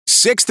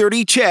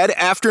6:30 CHED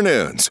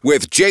Afternoons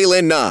with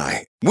Jaylen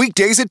Nye.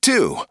 Weekdays at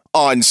 2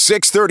 on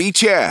 6:30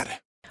 CHED.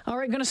 All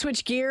right, going to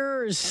switch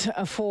gears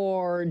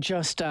for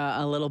just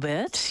a little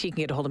bit. You can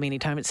get a hold of me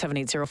anytime at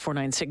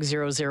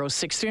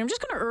 780-496-0063. I'm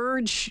just going to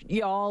urge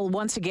y'all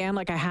once again,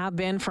 like I have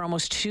been for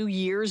almost 2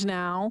 years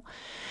now,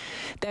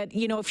 that,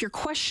 you know, if you're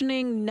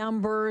questioning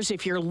numbers,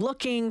 if you're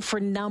looking for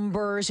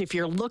numbers, if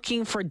you're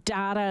looking for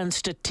data and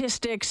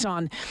statistics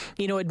on,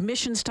 you know,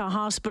 admissions to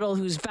hospital,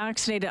 who's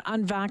vaccinated,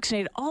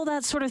 unvaccinated, all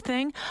that sort of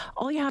thing,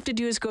 all you have to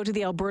do is go to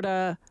the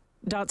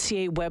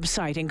Alberta.ca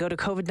website and go to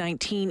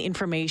COVID-19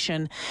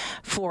 information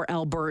for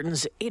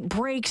Albertans. It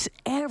breaks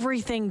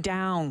everything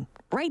down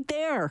right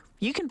there.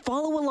 You can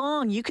follow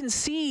along. You can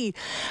see,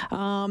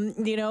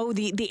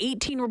 the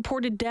 18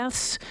 reported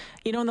deaths,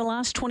 in the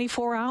last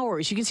 24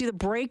 hours. You can see the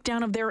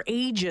breakdown of their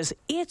ages.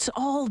 It's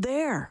all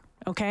there.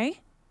 Okay?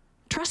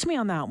 Trust me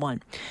on that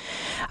one.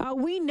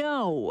 We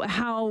know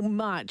how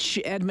much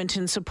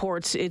Edmonton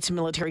supports its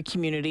military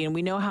community, and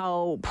we know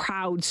how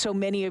proud so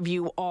many of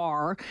you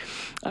are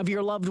of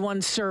your loved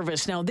one's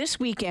service. Now, this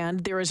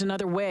weekend, there is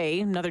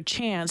another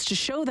chance to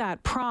show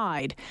that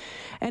pride.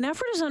 An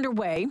effort is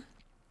underway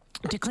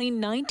to clean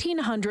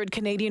 1,900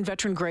 Canadian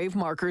veteran grave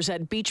markers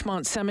at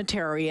Beachmont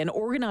Cemetery, and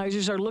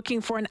organizers are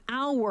looking for an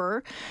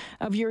hour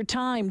of your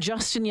time.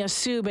 Justin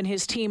Yasub and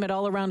his team at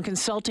All Around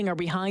Consulting are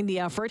behind the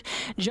effort.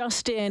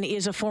 Justin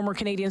is a former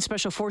Canadian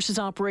Special Forces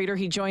operator.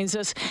 He joins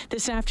us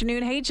this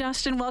afternoon. Hey,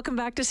 Justin, welcome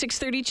back to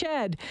 6:30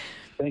 CHED.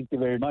 Thank you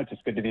very much.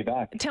 It's good to be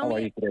back. How are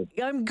you today?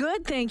 I'm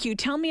good, thank you.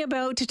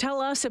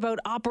 Tell us about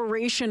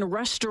Operation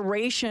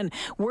Restoration.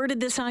 Where did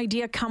this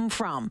idea come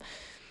from?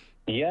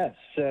 Yes.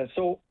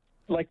 So,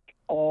 like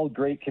all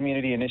great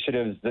community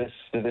initiatives, this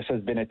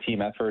has been a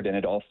team effort, and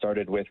it all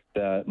started with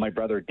my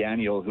brother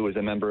Daniel, who is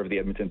a member of the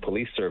Edmonton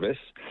Police Service.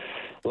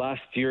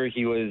 Last year,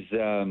 he was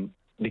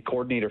the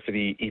coordinator for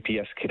the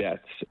EPS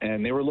cadets,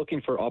 and they were looking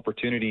for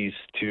opportunities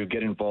to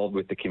get involved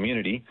with the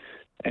community.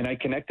 And I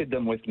connected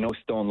them with No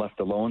Stone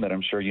Left Alone, that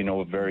I'm sure you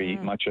know very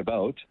much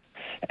about.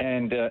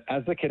 And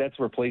as the cadets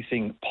were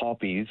placing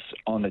poppies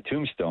on the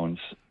tombstones,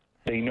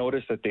 they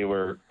noticed that they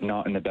were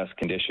not in the best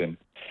condition.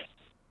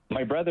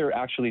 My brother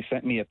actually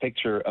sent me a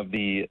picture of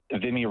the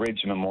Vimy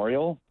Ridge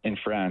Memorial in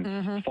France,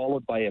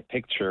 followed by a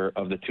picture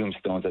of the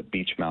tombstones at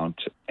Beachmont.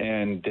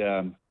 And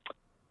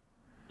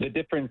the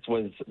difference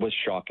was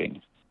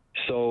shocking.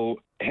 So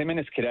him and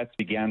his cadets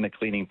began the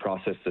cleaning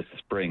process this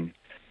spring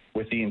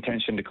with the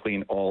intention to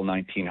clean all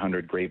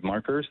 1,900 grave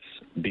markers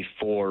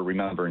before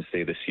Remembrance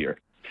Day this year.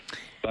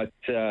 But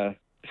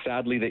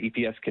sadly, the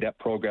EPS cadet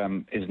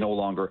program is no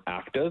longer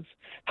active.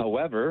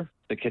 However,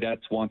 the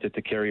cadets wanted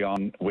to carry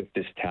on with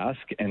this task,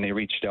 and they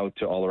reached out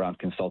to All Around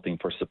Consulting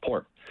for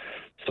support.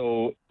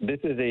 So this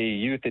is a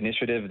youth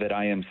initiative that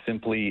I am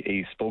simply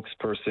a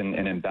spokesperson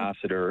and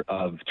ambassador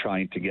of,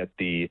 trying to get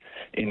the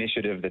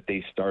initiative that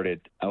they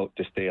started out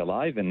to stay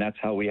alive, and that's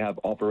how we have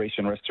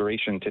Operation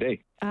Restoration today.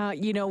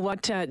 You know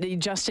what,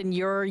 Justin,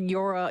 you're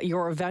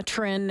a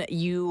veteran.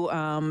 You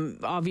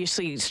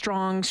obviously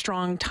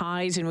strong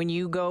ties, and when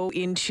you go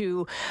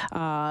into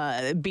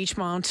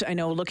Beachmont, I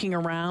know looking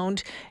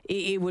around,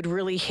 it would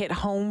really hit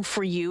home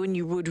for you, and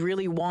you would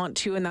really want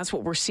to, and that's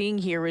what we're seeing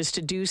here, is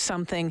to do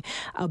something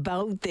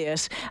about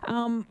this.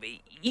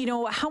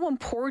 How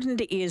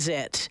important is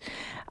it,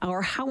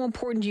 or how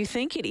important do you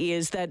think it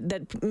is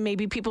that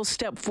maybe people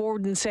step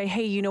forward and say,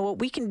 hey, you know what,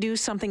 we can do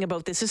something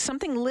about this? Is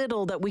something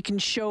little that we can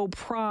show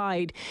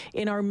pride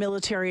in our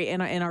military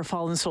and our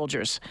fallen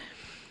soldiers?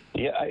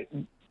 Yeah,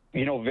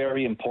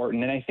 very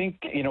important. And I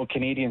think,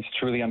 Canadians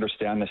truly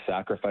understand the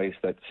sacrifice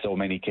that so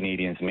many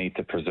Canadians made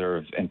to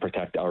preserve and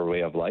protect our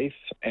way of life.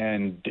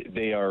 And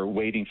they are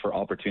waiting for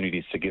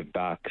opportunities to give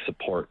back,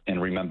 support,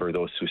 and remember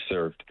those who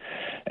served.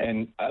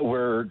 And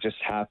we're just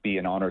happy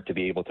and honored to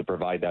be able to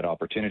provide that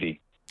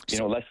opportunity.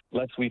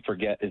 Lest we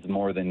forget is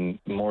more than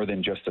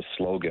just a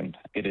slogan.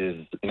 It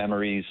is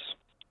memories,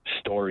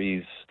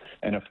 stories,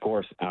 and of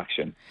course,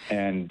 action.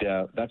 And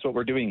that's what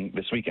we're doing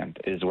this weekend.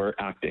 Is we're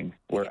acting.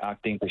 We're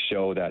acting to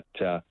show that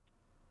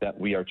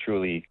we are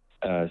truly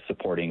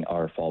supporting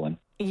our fallen.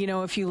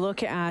 If you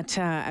look at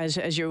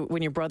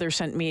when your brother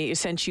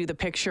sent you the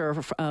picture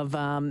of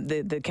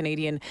the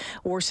Canadian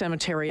War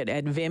Cemetery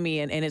at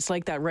Vimy, and it's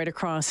like that right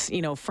across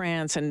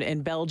France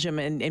and Belgium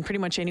and pretty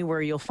much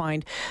anywhere you'll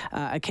find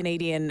a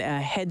Canadian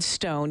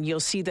headstone, you'll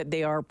see that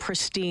they are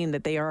pristine,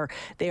 that they are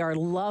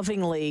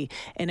lovingly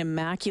and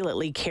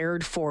immaculately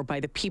cared for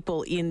by the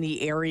people in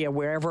the area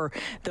wherever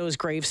those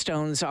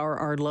gravestones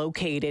are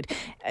located.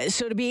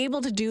 So to be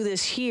able to do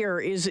this here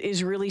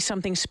is really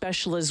something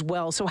special as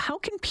well. So how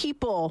can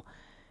people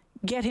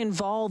get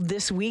involved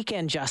this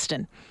weekend,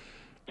 Justin?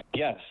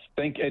 Yes,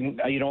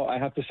 I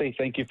have to say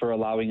thank you for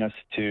allowing us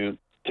to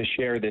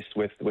share this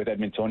with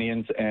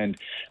Edmontonians, and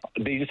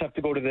they just have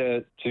to go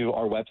to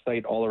our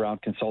website,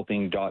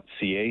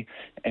 allaroundconsulting.ca,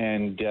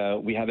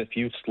 and we have a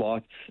few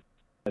slots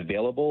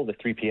available, the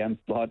 3 p.m.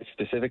 slot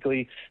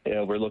specifically.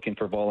 We're looking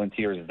for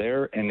volunteers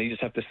there, and they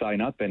just have to sign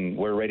up, and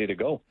we're ready to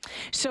go.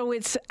 So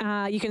it's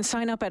you can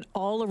sign up at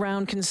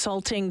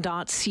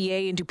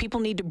allaroundconsulting.ca. And do people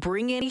need to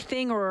bring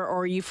anything, or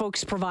are you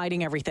folks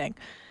providing everything?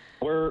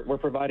 We're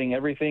providing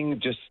everything.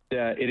 Just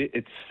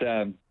it's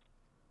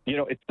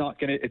it's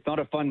not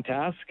a fun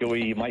task.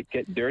 We might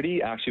get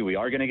dirty. Actually, we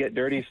are going to get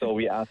dirty. So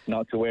we ask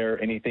not to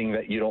wear anything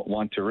that you don't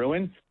want to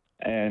ruin.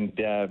 And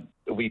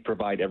we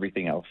provide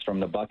everything else, from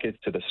the buckets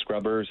to the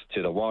scrubbers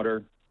to the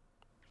water.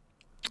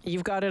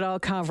 You've got it all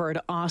covered.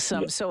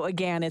 Awesome. Yes. So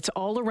again, it's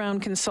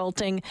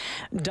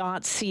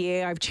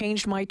allaroundconsulting.ca. I've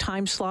changed my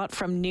time slot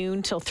from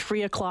noon till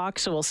 3 o'clock.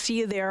 So we'll see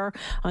you there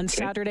on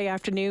Saturday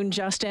afternoon,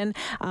 Justin.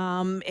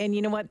 And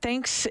you know what?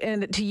 Thanks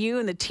to you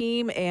and the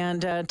team,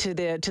 and to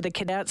the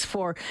cadets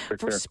for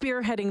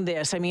spearheading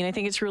this. I mean, I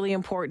think it's really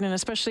important, and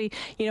especially,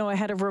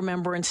 ahead of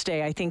Remembrance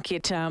Day. I think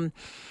it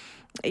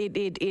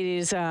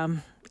is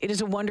a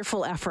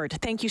wonderful effort.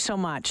 Thank you so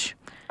much.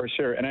 For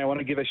sure. And I want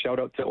to give a shout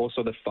out to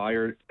also the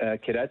fire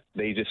cadets.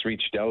 They just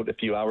reached out a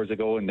few hours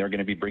ago, and they're going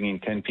to be bringing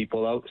 10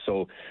 people out.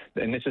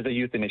 And this is a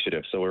youth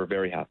initiative, so we're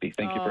very happy.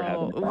 Thank you for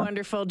having us.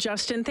 Wonderful.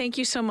 Justin, thank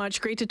you so much.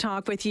 Great to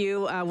talk with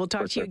you. We'll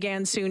talk to you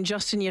again soon.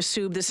 Justin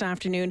Yasub this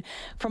afternoon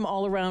from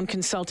All Around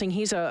Consulting.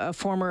 He's a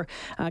former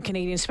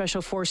Canadian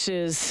Special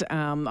Forces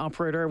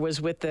operator,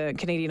 was with the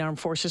Canadian Armed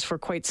Forces for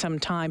quite some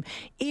time.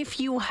 If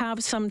you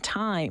have some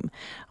time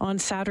on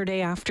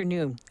Saturday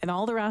afternoon, and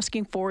all they're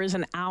asking for is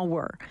an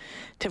hour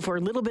for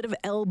a little bit of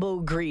elbow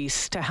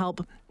grease to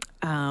help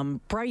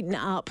brighten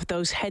up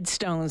those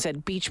headstones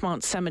at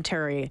Beachmont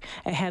Cemetery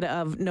ahead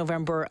of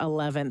November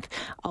 11th.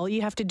 All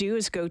you have to do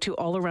is go to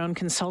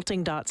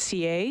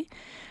allaroundconsulting.ca,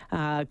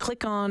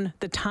 click on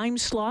the time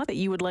slot that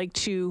you would like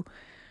to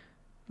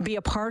be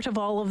a part of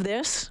all of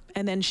this,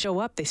 and then show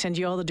up. They send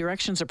you all the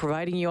directions. They're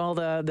providing you all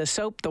the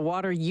soap, the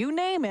water, you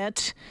name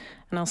it,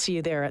 and I'll see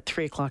you there at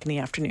 3 o'clock in the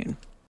afternoon.